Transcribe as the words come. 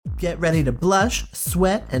Get ready to blush,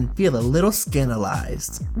 sweat, and feel a little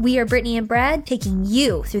scandalized. We are Brittany and Brad taking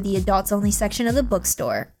you through the adults-only section of the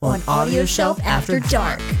bookstore On Audio Shelf After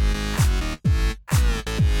Dark.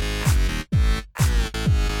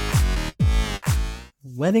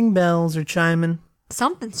 Wedding bells are chiming.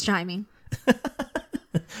 Something's chiming.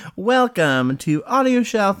 Welcome to Audio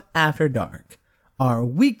Shelf After Dark, our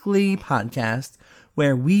weekly podcast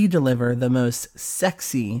where we deliver the most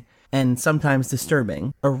sexy and sometimes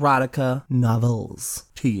disturbing erotica novels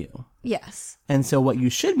to you. Yes. And so what you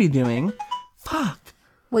should be doing...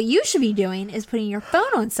 What you should be doing is putting your phone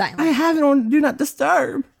on silent. I have it on Do Not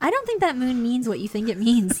Disturb. I don't think that moon means what you think it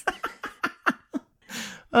means.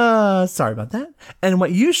 Sorry about that. And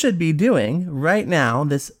what you should be doing right now,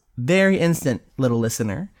 this very instant, little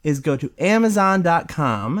listener, is go to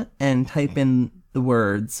Amazon.com and type in the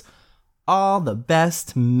words, All the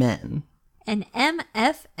Best Men. An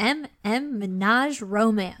MFMM Menage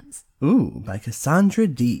Romance. Ooh, by Cassandra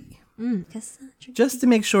D. Cassandra D. Just to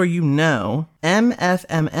make sure you know,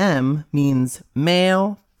 MFMM means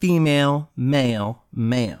male, female, male,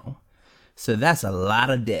 male. So that's a lot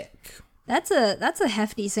of dick. That's a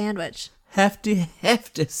hefty sandwich. Hefty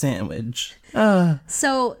sandwich.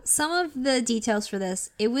 So some of the details for this,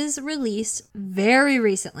 it was released very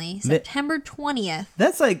recently, September 20th.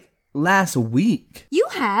 That's like last week. You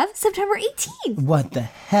have September 18th. What the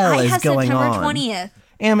hell is going on? I have September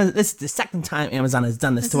 20th. This is the second time Amazon has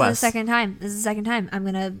done this to us. This is the second time. I'm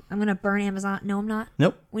gonna burn Amazon. No, I'm not.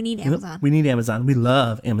 Nope. We need Amazon. We need Amazon. We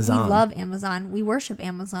love Amazon. We love Amazon. We worship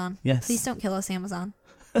Amazon. Yes. Please don't kill us, Amazon.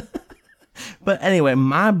 But anyway,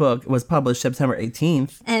 my book was published September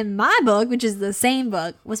 18th. And my book, which is the same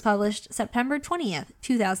book, was published September 20th,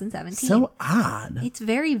 2017. So odd. It's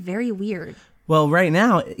very, very weird. Well, right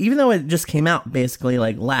now, even though it just came out basically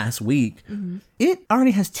like last week, it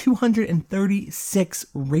already has 236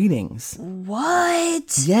 ratings.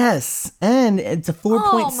 What? Yes. And it's a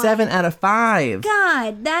 4.7 out of 5.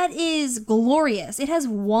 God, that is glorious. It has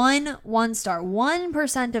one star.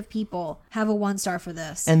 1% of people have a 1 star for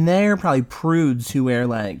this. And they're probably prudes who wear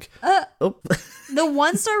like... The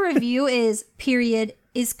 1-star review is, period,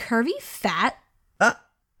 is curvy fat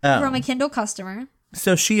from a Kindle customer.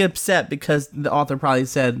 So she upset because the author probably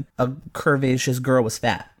said a curvaceous girl was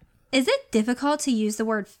fat. Is it difficult to use the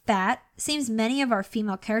word fat? Seems many of our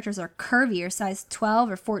female characters are curvy or size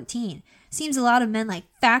 12 or 14. Seems a lot of men like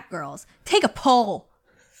fat girls. Take a poll.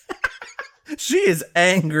 She is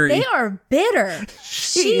angry. They are bitter.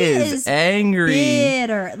 She is angry.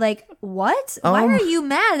 Bitter. Like, what? Why are you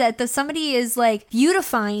mad that somebody is like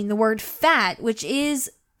beautifying the word fat, which is...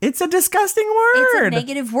 It's a disgusting word. It's a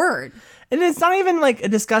negative word. And it's not even like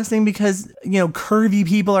disgusting because, curvy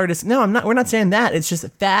people are just... No, we're not saying that. It's just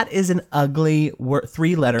fat is an ugly word,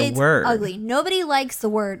 3-letter word. It's ugly. Nobody likes the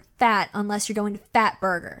word fat unless you're going to Fat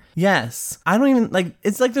Burger. Yes. I don't even like...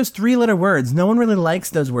 It's like those 3-letter words. No one really likes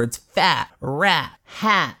those words. Fat, rat,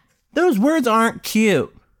 hat. Those words aren't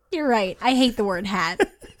cute. You're right. I hate the word hat.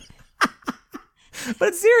 But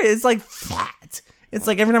it's serious. It's like fat. It's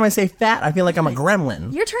like every time I say fat, I feel like I'm a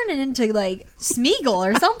gremlin. You're turning into like Smeagol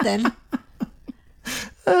or something.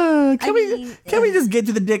 Can we just get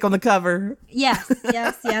to the dick on the cover? Yes.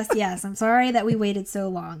 I'm sorry that we waited so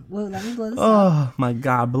long. Whoa, let me blow this up. Oh my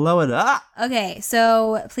God, blow it up. Okay,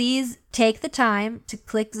 so please take the time to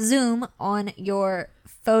click zoom on your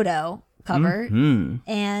photo cover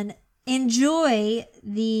and enjoy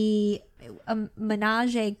the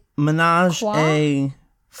Menage a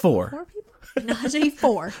Four. 4 people? Menage a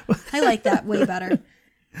 4. I like that way better.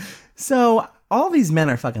 So all these men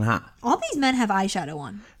are fucking hot. All these men have eyeshadow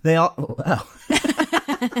on. They all... Oh.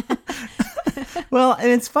 Well, and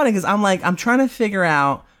it's funny because I'm trying to figure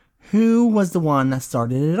out who was the one that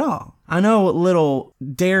started it all. I know little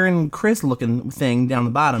Darren Chris looking thing down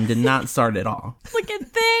the bottom did not start it all. Looking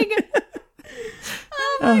thing.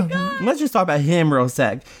 Oh my God. Let's just talk about him real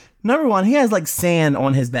sec. Number one, he has like sand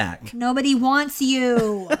on his back. Nobody wants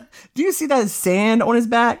you. Do you see that sand on his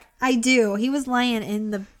back? I do. He was laying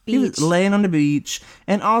in the beach. He was laying on the beach.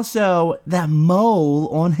 And also that mole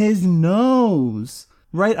on his nose.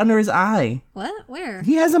 Right under his eye. What? Where?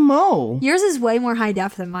 He has a mole. Yours is way more high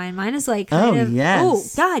def than mine. Mine is like yes. Oh,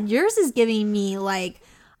 God. Yours is giving me like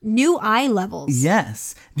new eye levels.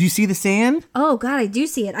 Yes. Do you see the sand? Oh, God. I do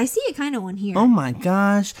see it. I see it kind of on here. Oh, my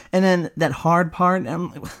gosh. And then that hard part.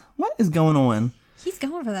 I'm like, what is going on? He's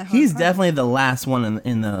going for that hard He's part. definitely the last one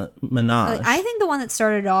in the menage. I think the one that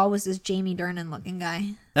started it all was this Jamie Dornan looking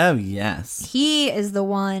guy. Oh, yes. He is the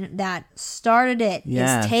one that started it.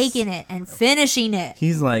 Yes. Is taking it and finishing it.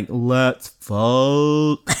 He's like, let's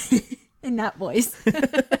fuck. In that voice.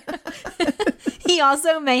 He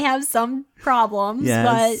also may have some problems,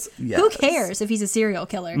 Yes, but yes. who cares if he's a serial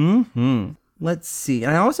killer? Let's see.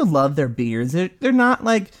 And I also love their beards. They're not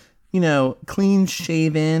like, clean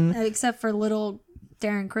shaven. Except for little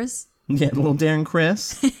Darren Chris. Yeah, little Darren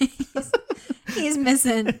Chris. He's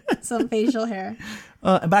missing some facial hair.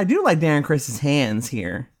 But I do like Darren Chris's hands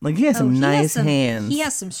here. Like, he has some nice hands. He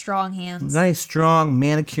has some strong hands. Nice, strong,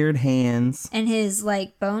 manicured hands. And his,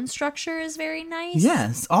 bone structure is very nice.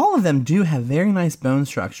 Yes, all of them do have very nice bone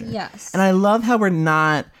structure. Yes. And I love how we're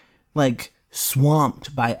not,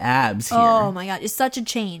 swamped by abs here. Oh, my God. It's such a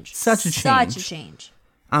change. Such a change. Such a change.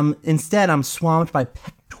 Instead, I'm swamped by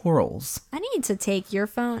pectorals. I need to take your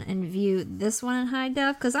phone and view this one in high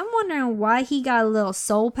def because I'm wondering why he got a little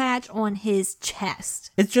soul patch on his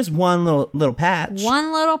chest. It's just one little patch.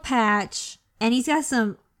 One little patch, and he's got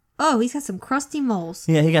some crusty moles.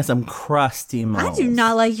 Yeah, he got some crusty moles. I do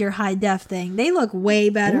not like your high def thing. They look way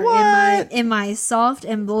better What? in my soft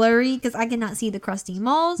and blurry because I cannot see the crusty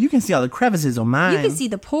moles. You can see all the crevices on mine. You can see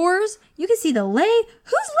the pores. You can see the leg.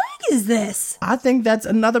 Whose leg is this? I think that's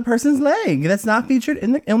another person's leg that's not featured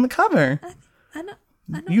on the cover. I know.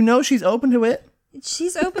 You know she's open to it.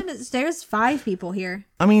 She's open. There's 5 people here.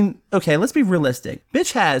 I mean, okay, let's be realistic.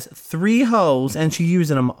 Bitch has 3 holes and she's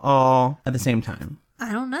using them all at the same time.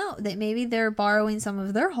 I don't know. That maybe they're borrowing some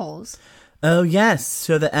of their holes. Oh, yes.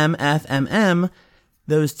 So the MFMM,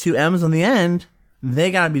 those 2 M's on the end,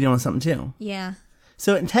 they got to be doing something too. Yeah.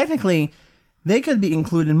 So technically, they could be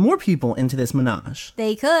including more people into this menage.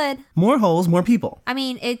 They could. More holes, more people. I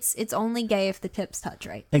mean, it's only gay if the tips touch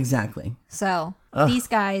right. Exactly. So these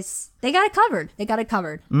guys, they got it covered. They got it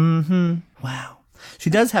covered. Wow. She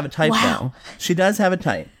does have a type, though. She does have a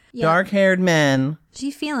type. Yeah. Dark-haired men.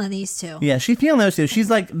 She feeling these 2. Yeah, she's feeling those 2. She's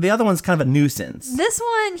like, the other one's kind of a nuisance. This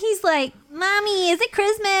one, he's like, Mommy, is it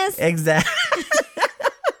Christmas? Exactly.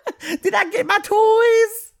 Did I get my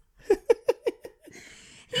toys?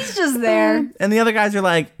 He's just there. And the other guys are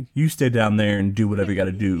like, you stay down there and do whatever you got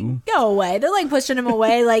to do. Go away. They're like pushing him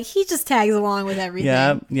away. Like he just tags along with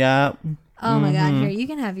everything. Yeah. Oh my God. Here, you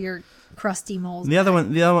can have your crusty moles. The other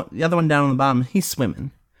one down on the bottom, he's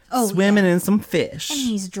swimming. Oh, swimming in some fish. And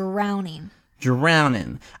he's drowning.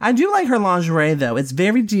 Drowning. I do like her lingerie, though. It's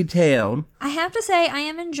very detailed. I have to say, I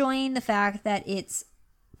am enjoying the fact that it's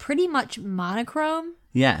pretty much monochrome.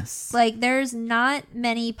 Yes. Like, there's not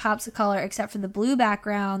many pops of color except for the blue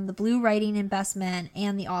background, the blue writing investment,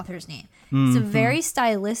 and the author's name. It's a very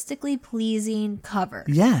stylistically pleasing cover.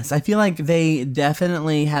 Yes. I feel like they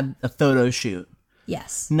definitely had a photo shoot.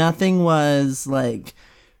 Yes. Nothing was,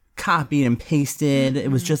 copied and pasted.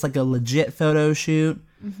 It was just, a legit photo shoot.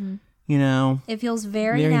 It feels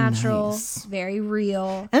very Very natural, nice. very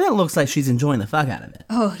real. And it looks like she's enjoying the fuck out of it.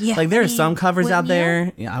 Oh, yeah. There are some covers out wouldn't you?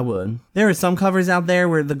 there. Yeah, I would. There are some covers out there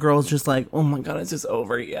where the girl's just like, oh my God, it's just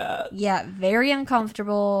over yet. Yeah, very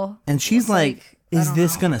uncomfortable. And she's like, I is don't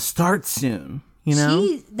this know. going to start soon? You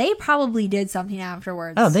know? They probably did something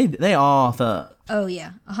afterwards. Oh, they all thought. Oh,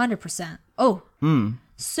 yeah. 100%. Oh.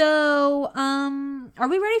 So, are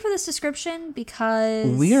we ready for this description? Because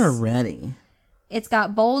We are ready. it's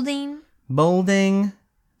got bolding. Bolding.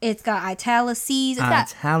 It's got italices.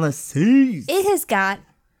 Italices. It has got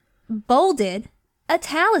bolded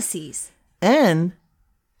italices. And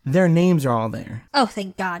their names are all there. Oh,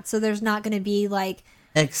 thank God. So there's not going to be like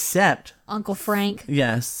Except, Uncle Frank.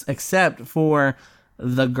 yes, except for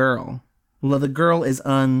the girl. Well, the girl is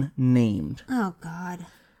unnamed. Oh, God.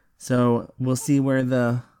 So we'll see where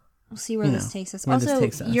We'll see where this takes us. where this Also,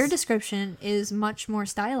 takes us. your description is much more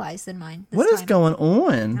stylized than mine. What is going I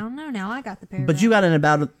on? don't know. Now I got the paragraph. But you got an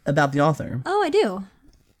about the author. Oh, I do.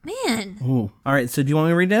 Man. Ooh. All right, so do you want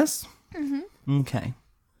me to read this? Mm-hmm. Okay.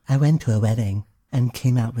 I went to a wedding and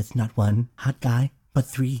came out with not one hot guy, but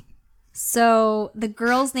 3. So the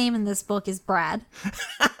girl's name in this book is Brad.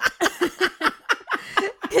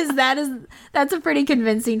 Because that's a pretty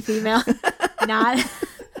convincing female. Not.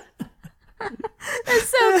 That's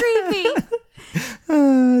so creepy.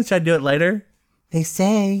 Should I do it later? They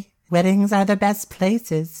say weddings are the best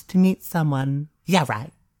places to meet someone. Yeah,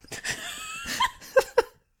 right.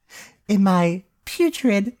 In my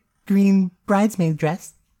putrid green bridesmaid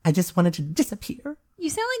dress, I just wanted to disappear. You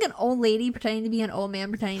sound like an old lady pretending to be an old man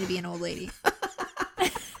pretending to be an old lady.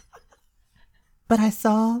 But I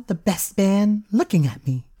saw the best man looking at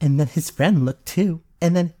me, and then his friend looked too,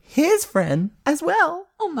 and then his friend as well.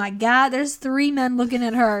 Oh my God, there's 3 men looking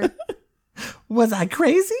at her. Was I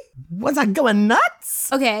crazy? Was I going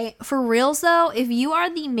nuts? Okay, for reals though, if you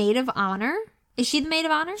are the maid of honor, Is she the maid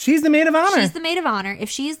of honor? She's the maid of honor. She's the maid of honor. If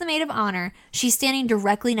she's the maid of honor, she's standing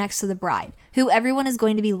directly next to the bride, who everyone is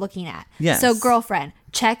going to be looking at. Yes. So, girlfriend,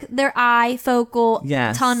 check their eye focal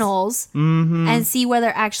tunnels and see where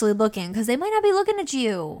they're actually looking, because they might not be looking at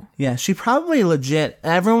you. Yeah, she probably legit,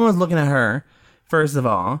 everyone was looking at her, first of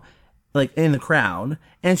all, like in the crowd,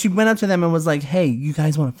 and she went up to them and was like, hey, you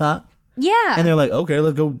guys want to fuck? Yeah. And they're like, okay,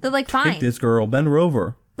 let's go. They're like, fine. Take this girl, bend her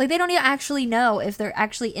over. Like, they don't even actually know if they're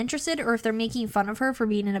actually interested or if they're making fun of her for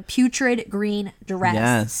being in a putrid green dress.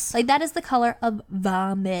 Yes. Like, that is the color of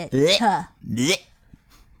vomit.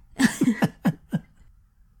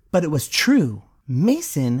 But it was true.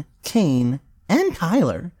 Mason, Kane, and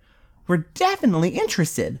Tyler were definitely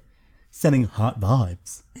interested, sending hot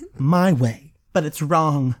vibes my way. But it's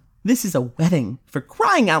wrong. This is a wedding, for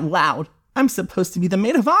crying out loud. I'm supposed to be the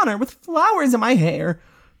maid of honor with flowers in my hair,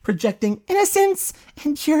 projecting innocence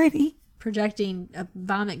and purity. Projecting a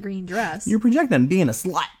vomit green dress. You're projecting being a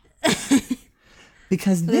slut.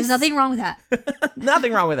 Because There's nothing wrong with that.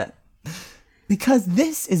 Nothing wrong with it. Because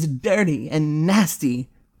this is dirty and nasty,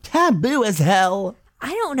 taboo as hell.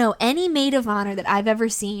 I don't know any maid of honor that I've ever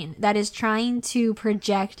seen that is trying to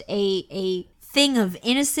project a thing of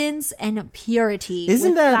innocence and purity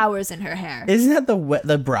with flowers in her hair. Isn't that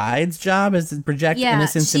the bride's job, is to project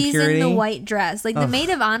innocence and purity? She's in the white dress. Like, the maid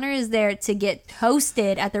of honor is there to get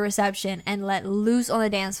toasted at the reception and let loose on the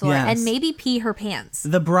dance floor and maybe pee her pants.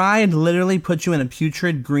 The bride literally puts you in a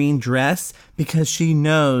putrid green dress because she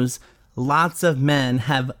knows lots of men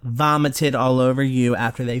have vomited all over you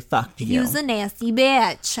after they fucked you. You's a nasty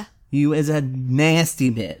bitch. You is a nasty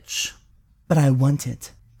bitch. But I want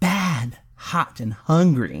it bad. Hot and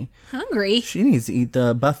hungry. Hungry? She needs to eat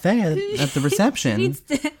the buffet at the reception. She needs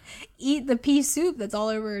to eat the pea soup that's all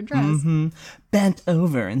over her dress. Bent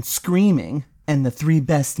over and screaming. And the three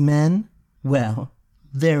best men, well,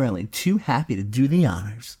 they're only too happy to do the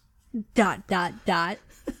honors. ...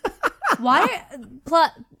 Why?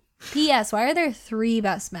 P.S. Why are there three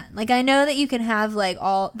best men? Like, I know that you can have like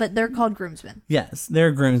all, but they're called groomsmen. Yes,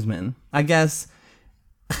 they're groomsmen. I guess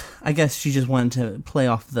she just wanted to play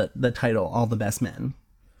off the title, All the Best Men.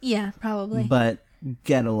 Yeah, probably. But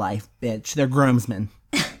get a life, bitch. They're groomsmen.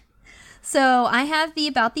 So I have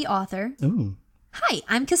about the author. Ooh. Hi,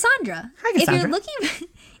 I'm Cassandra. Hi, Cassandra.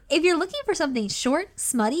 If you're looking for something short,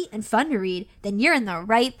 smutty, and fun to read, then you're in the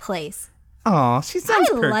right place. Aw, she sounds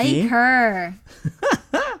perky. I like her.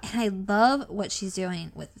 And I love what she's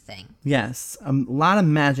doing with the thing. Yes, a lot of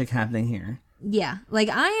magic happening here. Yeah, like,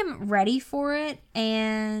 I am ready for it,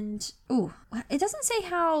 and ooh, it doesn't say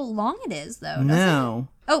how long it is, though, does No.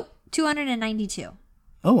 it? Oh, 292.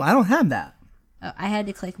 Oh, I don't have that. Oh, I had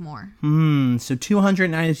to click more. So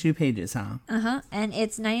 292 pages, huh? Uh-huh, and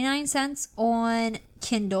it's 99 cents on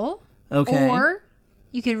Kindle. Okay. Or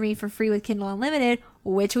you can read for free with Kindle Unlimited,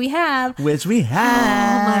 which we have. Oh my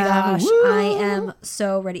gosh, Woo! I am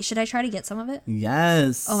so ready. Should I try to get some of it?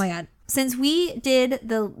 Yes. Oh my god. Since we did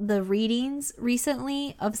the readings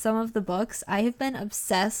recently of some of the books, I have been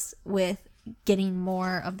obsessed with getting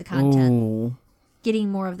more of the content. Ooh. Getting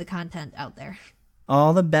more of the content out there.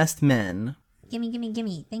 All the Best Men.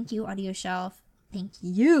 Gimme. Thank you, Audio Shelf. Thank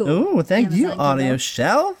you. Ooh, thank you, Amazon Audio Kindle.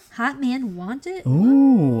 Shelf. Hot Man Want It?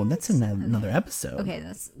 Ooh, that's another episode. Okay,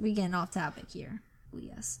 we getting off topic here. Ooh,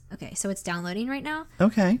 yes. Okay, so it's downloading right now.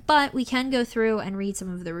 Okay. But we can go through and read some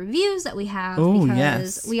of the reviews that we have Ooh, because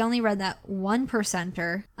yes. we only read that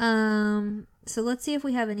 1%er. So let's see if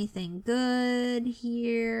we have anything good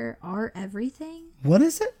here. Our Everything? What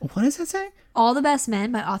is it? What does it say? All the Best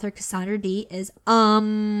Men by author Cassandra D is oh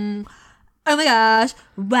my gosh,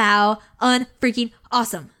 wow, unfreaking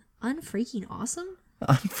awesome. Unfreaking awesome?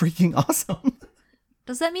 Unfreaking awesome.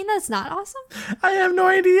 Does that mean that's not awesome? I have no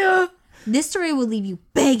idea. This story will leave you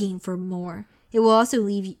begging for more. It will also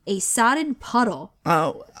leave you a sodden puddle.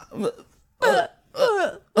 Oh.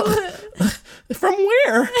 From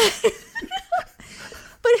where?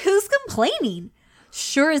 But who's complaining?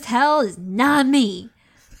 Sure as hell is not me.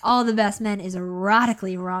 All the Best Men is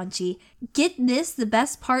erotically raunchy. Get this, the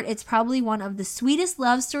best part, it's probably one of the sweetest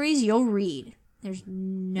love stories you'll read. There's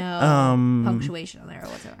no punctuation on there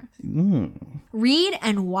whatsoever. Read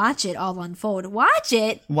and watch it all unfold. Watch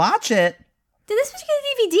it? Watch it. Did this bitch get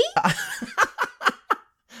a DVD?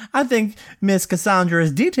 I think Miss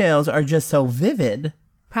Cassandra's details are just so vivid.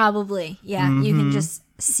 Probably. Yeah, you can just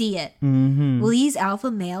see it. Will these alpha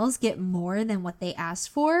males get more than what they asked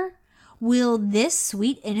for? Will this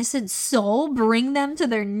sweet innocent soul bring them to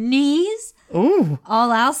their knees? Ooh.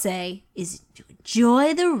 All I'll say is to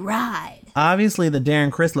enjoy the ride. Obviously, the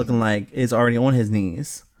Darren Criss looking like is already on his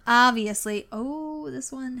knees. Obviously. Oh,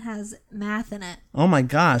 this one has math in it. Oh my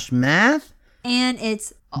gosh, math? and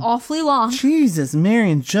it's awfully long. Jesus, Mary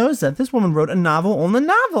and Joseph. This woman wrote a novel on the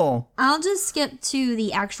novel. I'll just skip to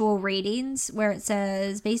the actual ratings where it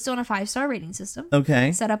says based on a 5-star rating system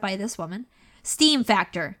Okay. set up by this woman. Steam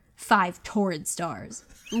factor, 5 torrid stars.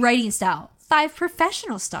 Writing style, 5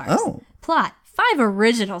 professional stars. Oh. Plot, 5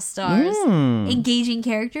 original stars. Engaging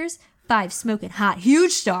characters, 5 smoking hot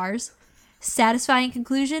huge stars. Satisfying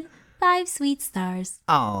conclusion, 5 sweet stars.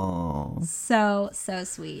 Oh, So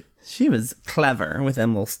sweet. she was clever with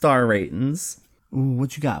them little star ratings. Ooh,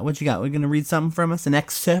 what you got? What you got? We're going to read something from us? An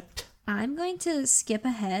excerpt? I'm going to skip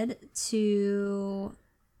ahead to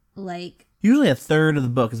like, Usually a third of the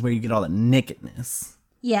book is where you get all the nakedness.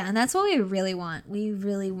 yeah, and that's what we really want. We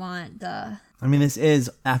really want the... I mean, this is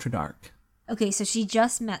After Dark. Okay, so she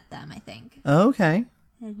just met them, I think. Okay.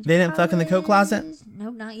 They didn't fuck in the coat closet?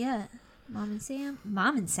 Nope, not yet. Mom and Sam?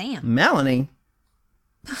 Mom and Sam? Melanie.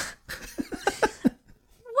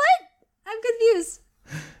 What? I'm confused.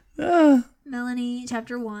 Uh, Melanie,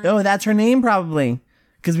 chapter 1. oh, that's her name probably.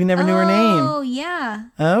 Because we never knew her name. Oh, yeah.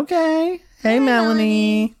 Okay. Hey,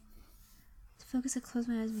 Melanie. To focus, I close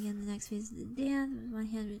my eyes and began the next phase of the dance.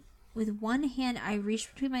 With one hand, I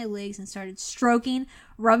reached between my legs and started stroking,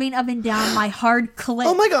 rubbing up and down my hard clit.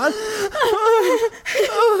 Oh my god.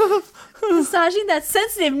 Massaging that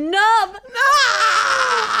sensitive nub.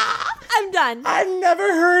 I'm done. I've never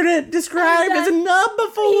heard it described as a nub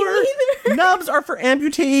before. Me neither. Nubs are for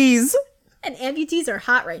amputees. And amputees are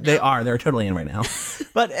hot right now. They are. They're totally in right now.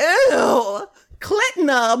 But ew. Clit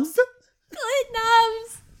nubs. Clit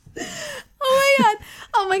nubs. Oh my god.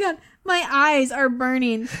 Oh my god. My eyes are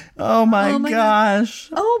burning. Oh my gosh.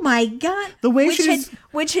 Oh my god. The way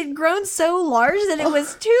which had grown so large that it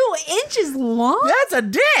was 2 inches long. That's a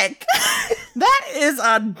dick. That is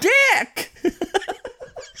a dick.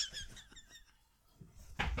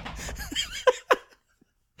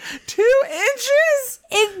 2 inches?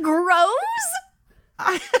 It grows?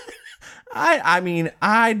 I mean,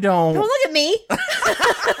 I don't. Don't look at me. I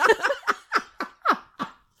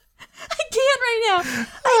can't right now.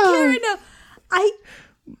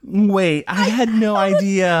 Wait, I had no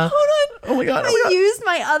idea. Hold on. Oh my god. Oh I my god. used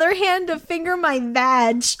my other hand to finger my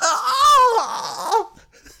vag. Oh!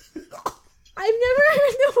 I've never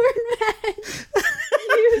heard the word vag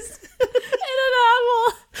used in a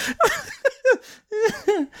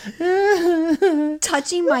novel.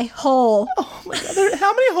 Touching my hole. Oh my god.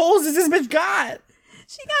 How many holes has this bitch got?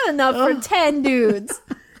 She got enough for 10 dudes.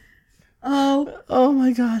 Oh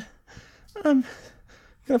my god. I'm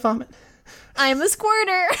gonna vomit. I'm a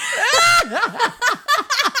squirter.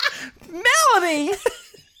 Melanie!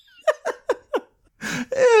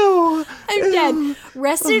 Ew. I'm dead.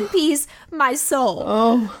 Rest in peace, my soul.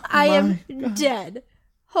 Oh, I am dead.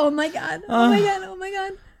 Oh my god. Oh my god. Oh my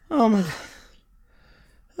god. Oh my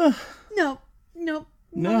god.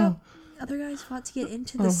 No. Other guys fought to get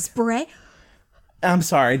into the spray. I'm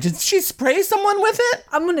sorry. Did she spray someone with it?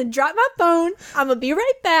 I'm gonna drop my phone. I'm gonna be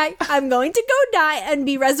right back. I'm going to go die and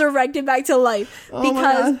be resurrected back to life.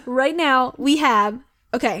 Because right now we have.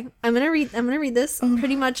 Okay, I'm gonna read this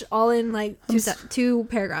pretty much all in like two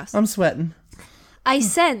paragraphs. I'm sweating. I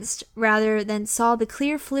sensed rather than saw the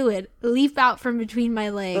clear fluid leap out from between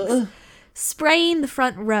my legs. Spraying the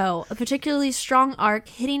front row, a particularly strong arc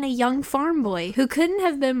hitting a young farm boy who couldn't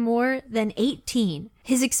have been more than 18.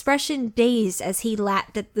 His expression dazed as he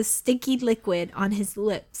lapped at the sticky liquid on his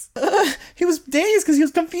lips. He was dazed because he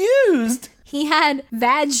was confused. He had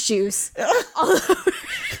vag juice all over.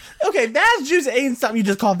 Okay, vag juice ain't something you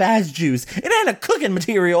just call vag juice. It ain't a cooking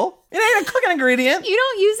material. It ain't a cooking ingredient. You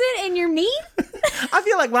don't use it in your meat? I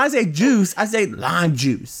feel like when I say juice, I say lime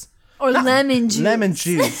juice. Or lemon juice. Lemon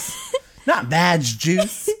juice. Not vag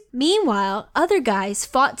juice. Meanwhile, other guys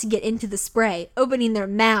fought to get into the spray, opening their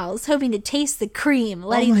mouths, hoping to taste the cream,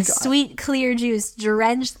 letting the sweet, clear juice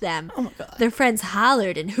drench them. Oh my god. Their friends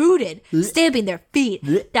hollered and hooted, stamping their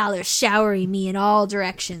feet, dollars showering me in all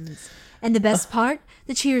directions. And the best part,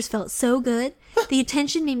 the cheers felt so good, the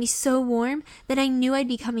attention made me so warm that I knew I'd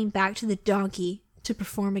be coming back to the donkey to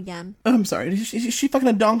perform again. I'm sorry. Is she fucking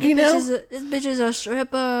a donkey now? This bitch is a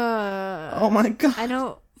stripper. Oh my god. I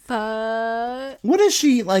don't fuck. What is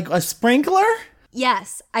she, like a sprinkler?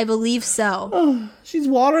 Yes, I believe so. She's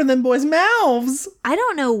watering them boys' mouths. I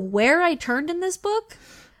don't know where I turned in this book,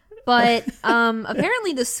 but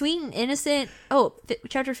apparently the sweet and innocent. Oh,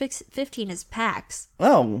 chapter 15 is Pax.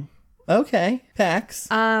 Oh, okay. Pax.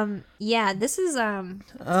 Yeah, this is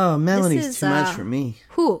Oh, Melanie's is, too much for me.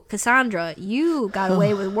 Who, Cassandra? You got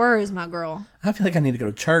away with words, my girl. I feel like I need to go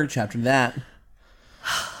to church after that.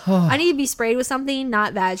 I need to be sprayed with something,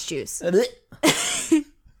 not vag juice.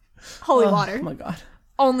 Holy water. Oh my god.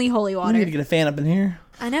 only holy We need to water. get a fan up in here.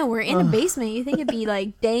 I know, we're in a basement. You think it'd be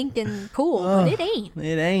like dank and cool, but it ain't.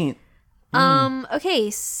 It ain't.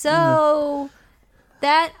 Okay, so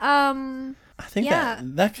that I think Yeah.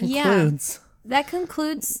 that concludes. that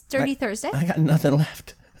concludes Dirty Thursday. I got nothing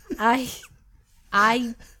left. I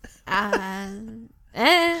I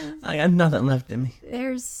got nothing left in me.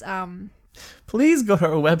 there's Please go to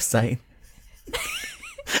our website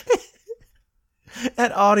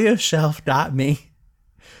at audioshelf.me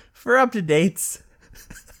for up-to-dates.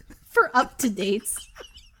 for up to dates.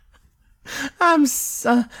 I'm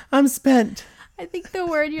spent. I think the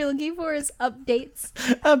word you're looking for is updates.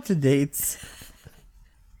 Up-to-dates.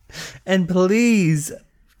 And please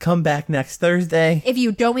come back next Thursday. If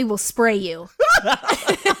you don't, we will spray you.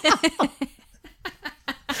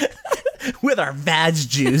 With our vag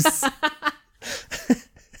juice.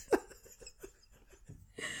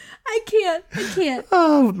 I can't.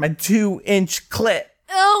 Oh, with my 2-inch clit.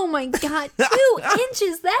 Oh my god, 2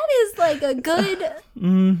 inches. That is like a good.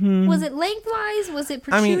 Was it lengthwise? Was it I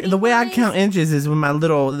protruding? mean, the way I wise? count inches is with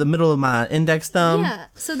the middle of my index thumb Yeah,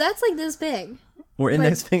 so that's like this big. or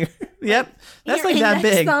index finger. Yep, that's Your like that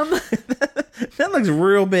index big. thumb. That looks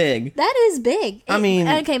real big. That is big. I mean-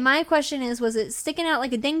 okay. My question is: was it sticking out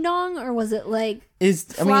like a ding dong, or was it like I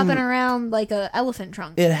flopping mean, around like a elephant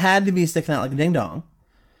trunk? it had to be sticking out like a ding dong.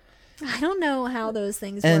 I don't know how those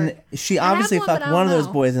things And work. she I have obviously one, but fucked I one of don't those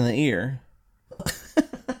know. boys in the ear.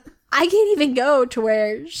 I can't even go to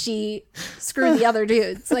where she screwed the other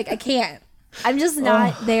dudes. Like I can't. I'm just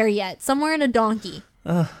not there yet. Somewhere in a donkey.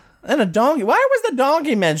 And a donkey. Why was the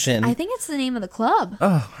donkey mentioned? I think it's the name of the club.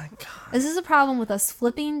 Oh my god. This is a problem with us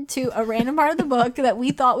flipping to a random part of the book that we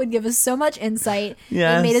thought would give us so much insight.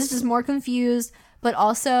 Yes. It made us just more confused, but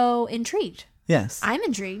also intrigued. Yes. I'm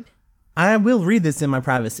intrigued. I will read this in my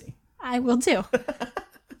privacy. I will too.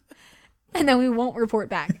 And then we won't report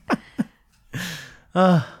back.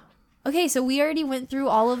 Okay, so we already went through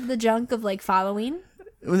all of the junk of like following.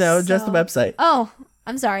 No, just the So- website. Oh,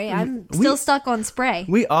 I'm sorry. I'm still stuck on spray.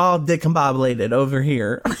 We all discombobulated over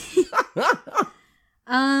here.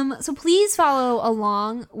 So please follow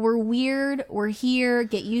along. We're weird. We're here.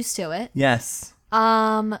 Get used to it. Yes.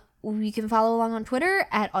 You can follow along on Twitter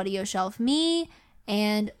at AudioShelfMe,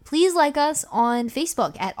 and please like us on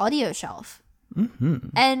Facebook at AudioShelf.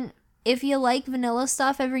 And if you like vanilla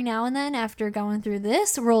stuff every now and then after going through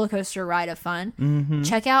this roller coaster ride of fun,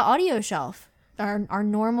 check out AudioShelf, our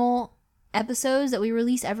normal episodes that we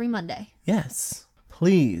release every Monday. Yes.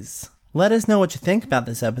 Please let us know what you think about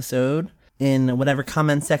this episode in whatever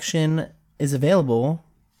comment section is available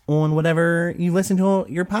on whatever you listen to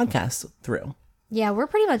your podcast through. Yeah, we're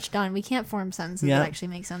pretty much done. We can't form sentences Yeah. that actually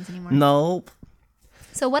make sense anymore. Nope.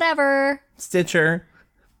 So whatever. Stitcher,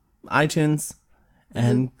 iTunes,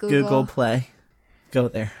 and Google. Google Play. Go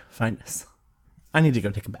there. Find us. I need to go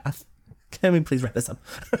take a bath. Can we please wrap this up?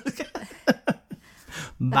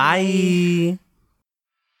 Bye.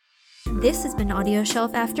 This has been Audio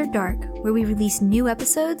Shelf After Dark, where we release new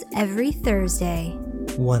episodes every Thursday.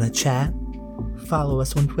 Wanna chat? Follow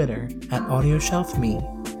us on Twitter at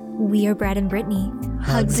AudioShelfMe. We are Brad and Brittany.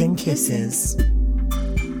 Hugs and kisses.